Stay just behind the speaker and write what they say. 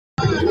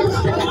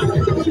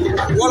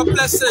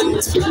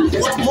pleasant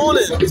good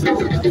morning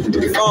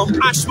from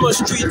Ashmun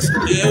Street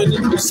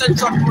in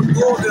central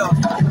Monrovia.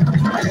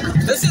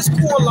 This is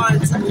Core Line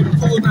to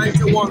Core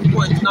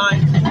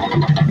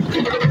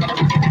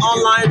 91.9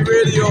 online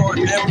radio,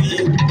 and we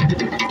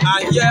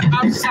are here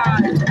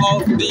outside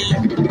of the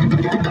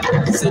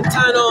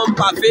Centennial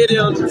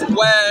Pavilion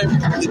where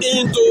the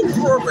indoor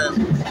program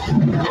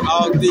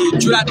of the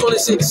July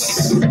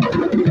 26th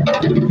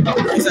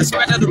is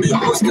expected to be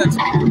hosted.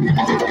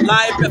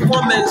 Live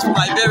performance from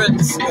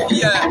Liberians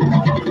here,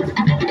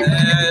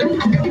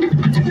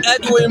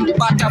 Edwin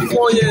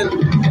Batafoyen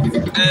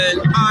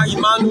and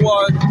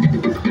Emmanuel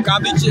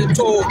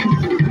Gabijeto.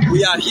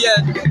 We are here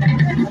to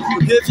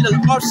give you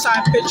an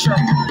outside picture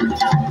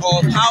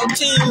of how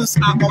things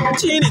are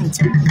obtaining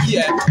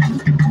here.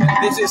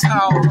 This is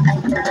how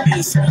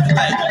it's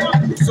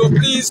like. So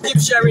please keep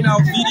sharing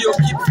our video,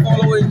 keep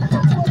following,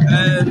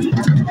 and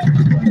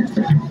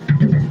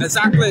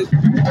exactly.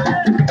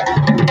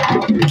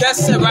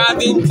 Guests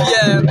arriving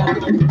here,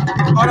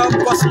 other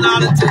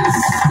personalities,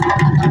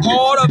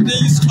 all of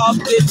these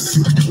updates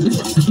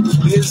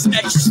is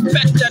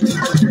expected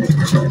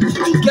to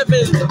be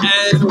given,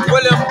 and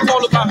William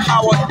Oliver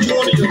Howard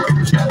Jr.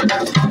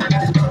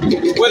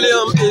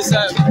 William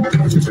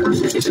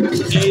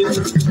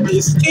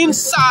is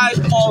inside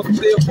of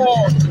the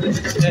hall,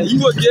 and he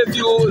will give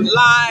you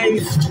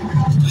live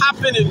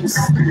happenings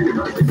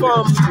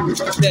from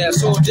there.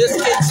 So this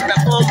is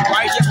performed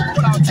right here.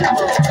 Put out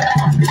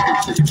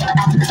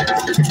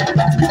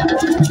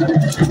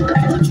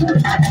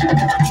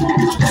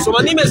So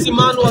my name is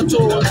Emmanuel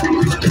Toll,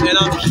 and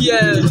I'm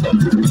here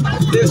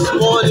this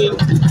morning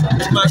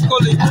with my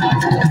colleague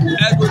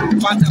Edwin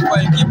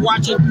Batafoy. Keep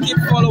watching, keep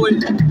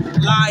following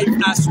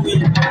live as we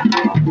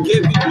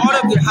give you all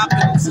of the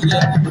happenings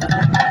here.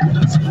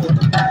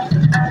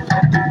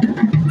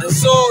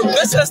 So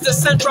this is the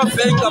Central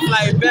Bank of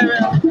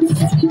Liberia.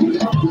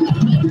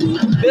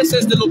 This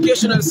is the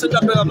location of the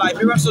Central Bank of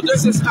Liberia. So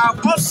this is how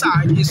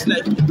outside is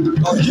like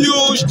a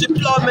huge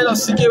deployment of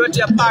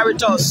security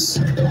apparatus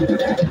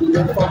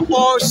from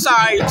all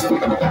sides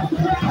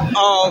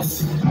of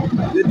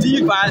the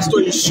device to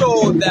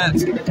ensure that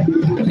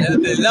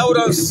the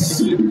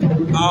loudest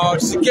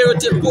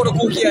security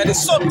protocol here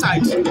is so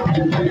tight,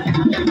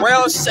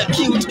 well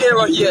secured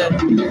area here.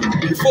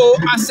 Before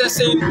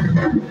accessing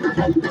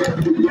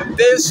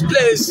this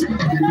place,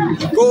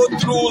 go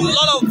through a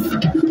lot of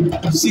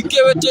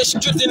security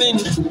scrutiny, a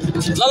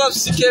lot of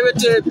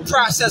security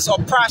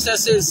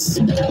processes.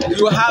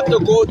 You have to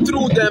go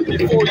through them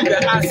before you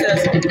can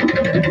access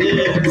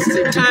the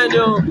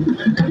Centennial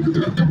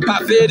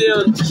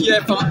Pavilion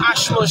here from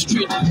Ashmun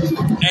Street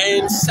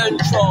in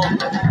central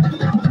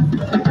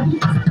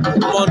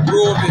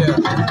Monrovia.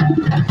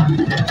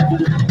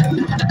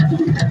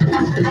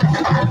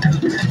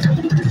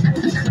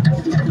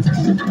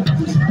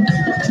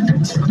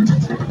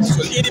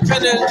 So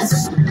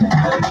Independence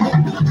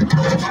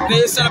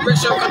Day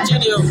celebration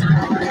continues.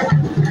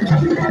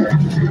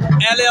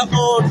 Earlier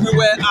on, we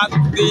were at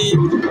the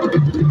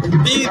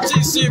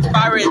BTC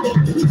barrack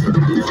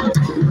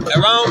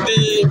around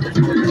the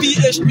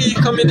PHP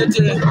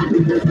community,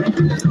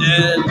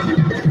 and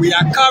we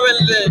are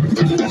currently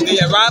the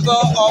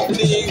arrival of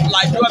the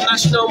Liberia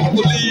National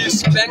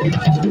Police Bank.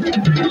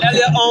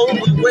 Earlier on,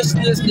 we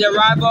witnessed the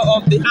arrival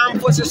of the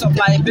Armed Forces of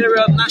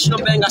Liberia National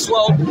Bank as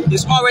well.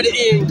 It's already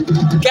in.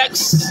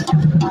 Guests,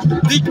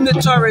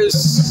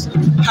 dignitaries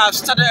have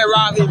started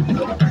arriving,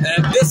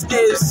 and this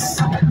is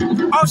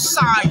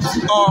outside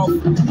of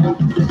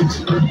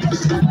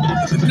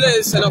the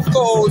place, and of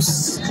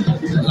course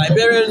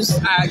Liberians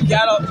are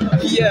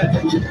gathered here.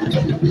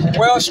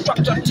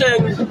 Well-structured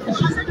thing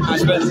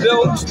has been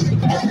built,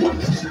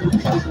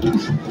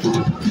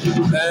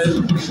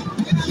 and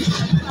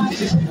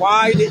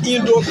why the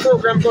indoor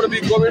program going to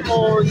be going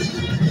on,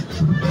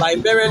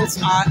 Liberians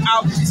are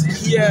out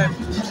here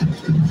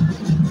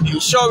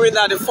ensuring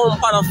that they form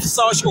part of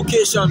such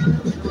occasion.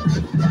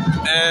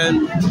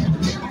 And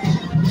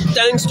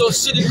thanks to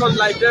Silicon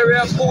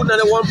Liberia, Pool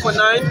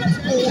 91.9,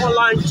 Pool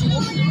Online 2,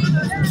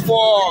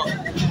 for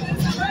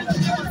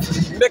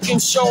making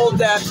sure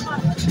that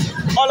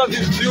all of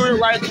you viewing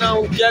right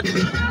now get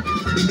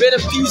better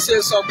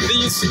pieces of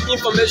this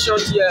information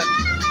here.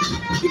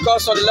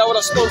 Because of the level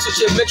of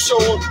sponsorship, make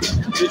sure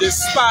you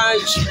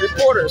dispatch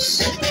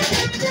reporters.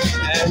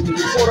 And the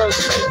reporters,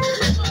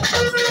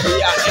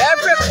 we are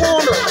every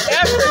corner.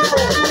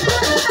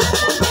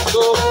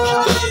 So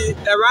the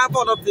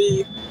arrival of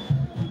the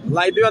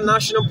Liberia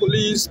National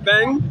Police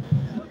Bank,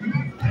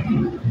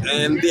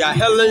 and they are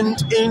hurling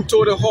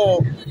into the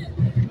hall.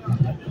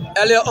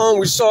 Earlier on,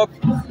 we saw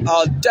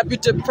our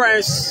Deputy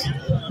Prince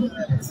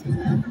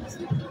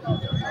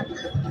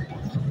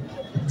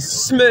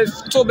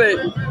Smith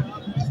Tobe,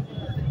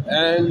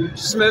 and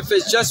Smith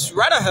is just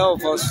right ahead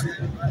of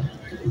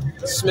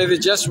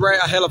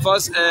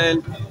us.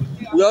 And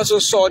we also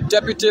saw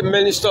Deputy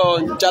Minister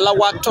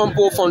Jalawa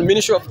Tompo from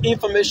Ministry of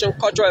Information,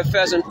 Cultural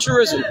Affairs and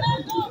Tourism,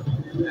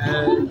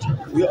 and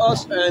we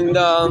also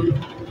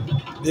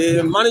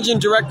the Managing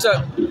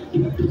Director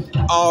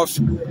of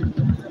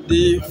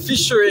the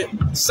fishery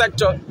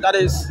sector, that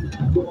is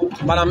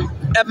Madam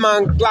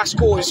Ashmun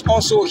Glasgow, is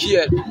also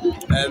here.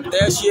 And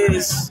there she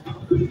is,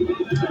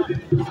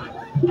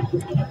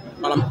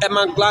 Madam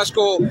Ashmun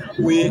Glasgow.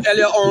 We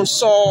earlier on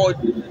saw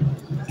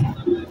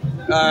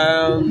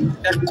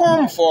a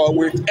convoy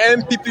with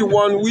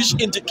MPP1, which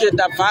indicate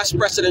that Vice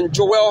President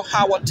Joel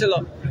Howard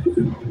Taylor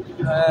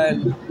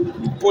and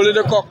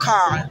political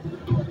car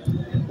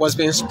was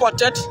being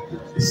spotted.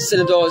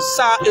 Senator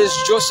Sir Is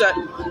Joseph,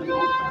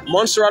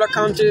 Monrovia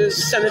County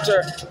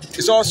Senator,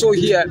 is also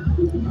here,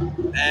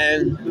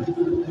 and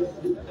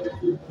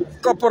a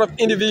couple of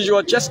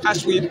individuals. Just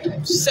as we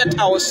set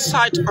our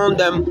sight on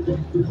them,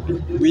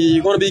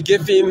 we're going to be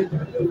giving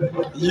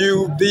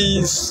you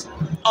these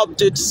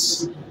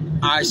updates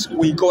as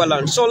we go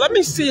along. So let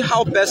me see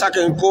how best I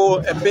can go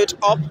a bit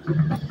up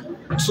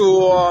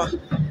to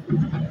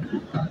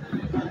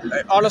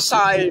the other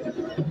side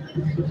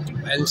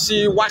and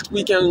see what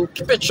we can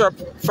picture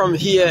from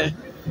here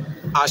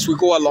as we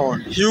go along.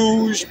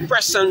 Huge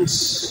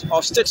presence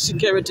of state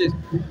security,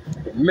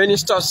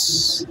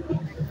 ministers,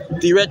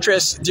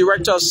 directors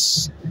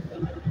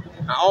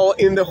are all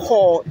in the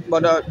hall,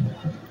 but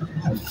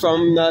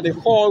from the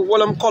hall,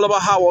 William Culliver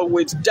Howard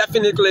will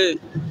definitely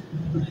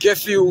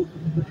give you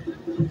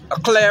a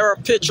clearer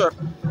picture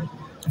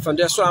from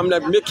there. So I'm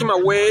making my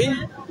way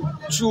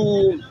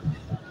to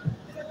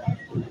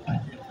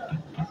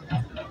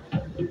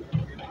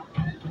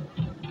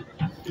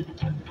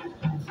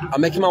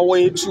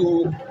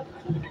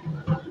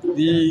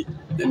the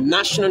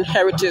National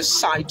Heritage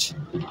Site,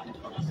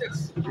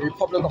 the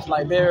Republic of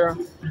Liberia.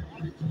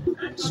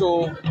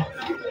 So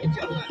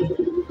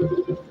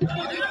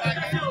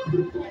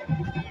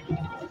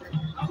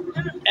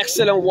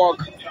excellent work.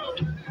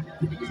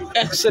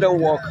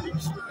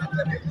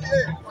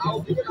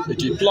 The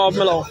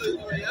deployment of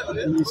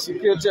the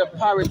security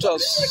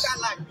apparatus,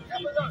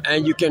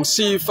 and you can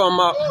see from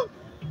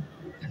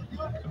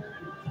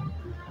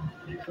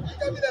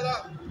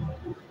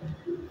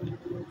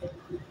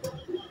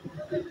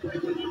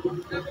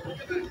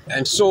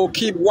and so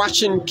keep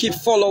watching, keep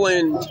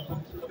following.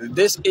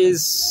 This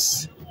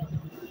is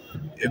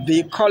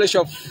the College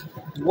of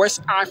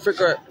West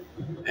Africa,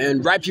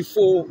 and right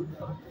before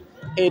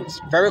it's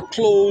very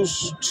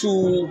close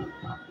to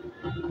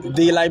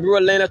the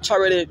Liberia Land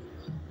Authority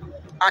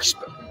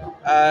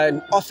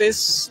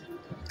office.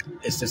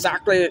 It's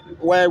exactly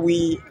where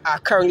we are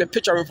currently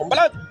picturing from. But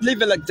I'll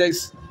leave it like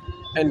this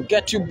and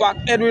get you back.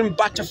 Edwin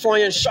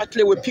Batafoyan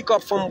shortly will pick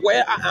up from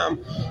where I am.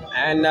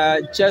 And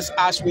just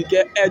as we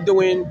get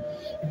Edwin,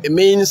 it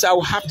means I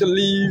will have to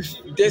leave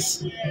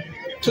this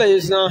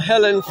place now,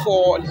 Helen,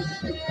 for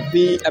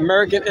the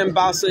American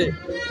Embassy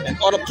and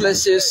other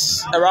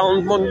places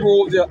around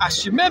Monrovia.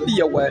 As you may be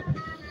aware,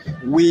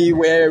 we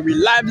were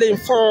reliably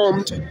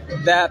informed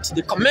that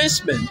the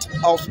commencement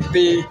of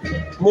the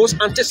most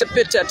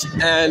anticipated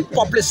and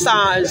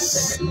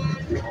publicized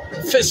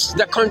Face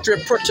the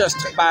Country protest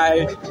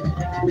by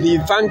the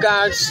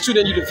Vanguard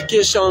Student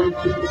Unification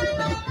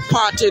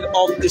Party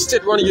of the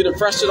State-run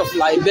University of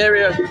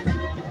Liberia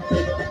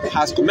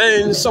has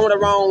commenced somewhere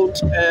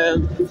around,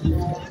 and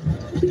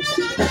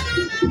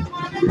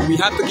we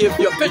have to give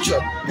you a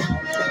picture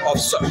of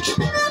such.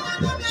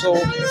 So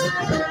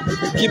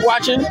keep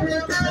watching,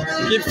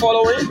 keep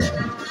following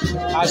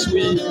as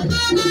we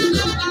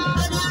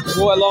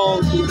go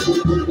along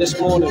this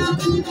morning.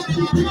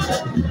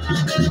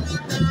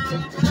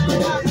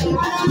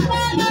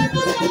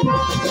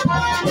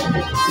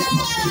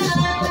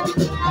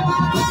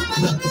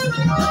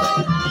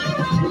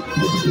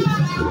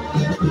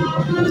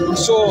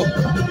 So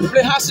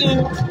play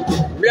hasn't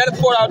really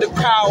put out the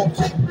crowd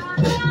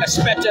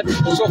expected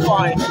so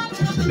far.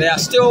 There are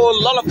still a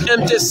lot of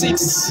empty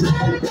seats.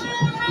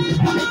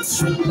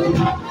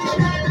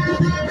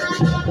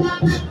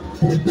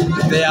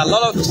 There are a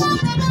lot of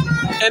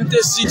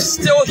empty seats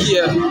still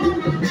here.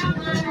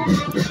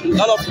 A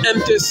lot of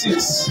empty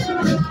seats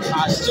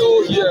are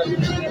still here.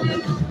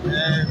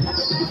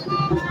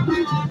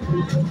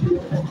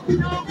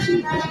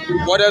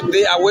 Whether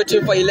they are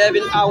waiting for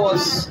 11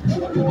 hours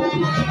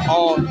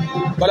or,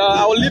 but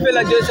I will leave it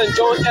like this and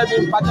join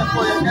Edwin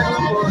Batafoyan and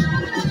Edwin will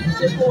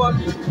take over.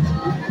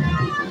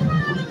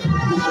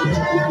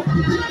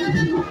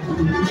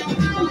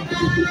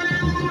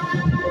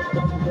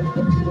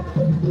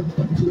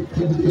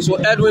 So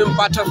Edwin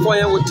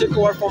Batafoyan will take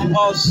over from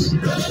us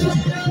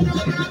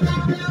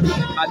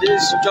at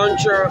this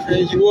juncture,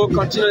 and he will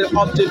continue the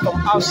update from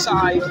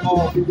outside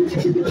of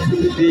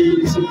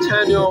the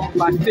Centennial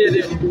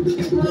Pavilion.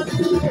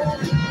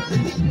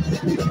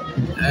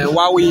 And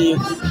while we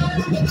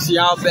see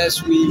how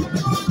best we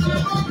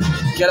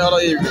get out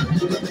of here.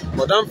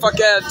 But don't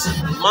forget,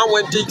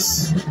 Manwen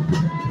Dix,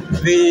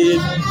 the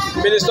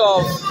Minister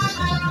of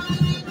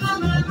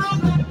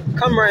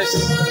Commerce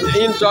and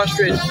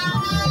Industry,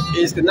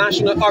 is the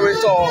national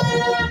orator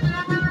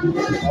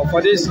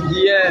for this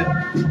year.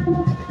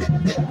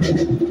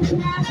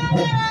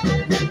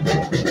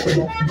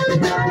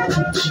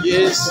 She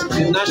is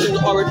the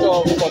national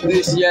orator for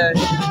this year.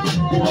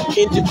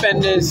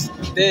 Independence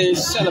Day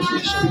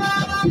celebration.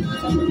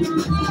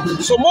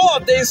 So more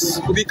of this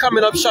will be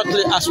coming up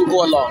shortly as we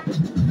go along.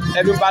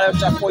 Everybody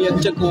will for you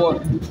take over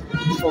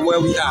from where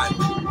we are.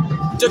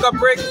 Take a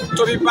break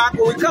to be back.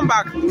 When we come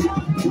back,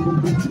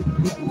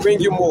 bring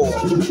you more.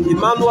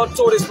 Emmanuel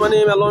told us my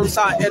name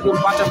alongside Edwin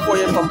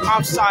Batafoye from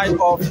outside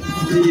of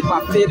the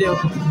pavilion.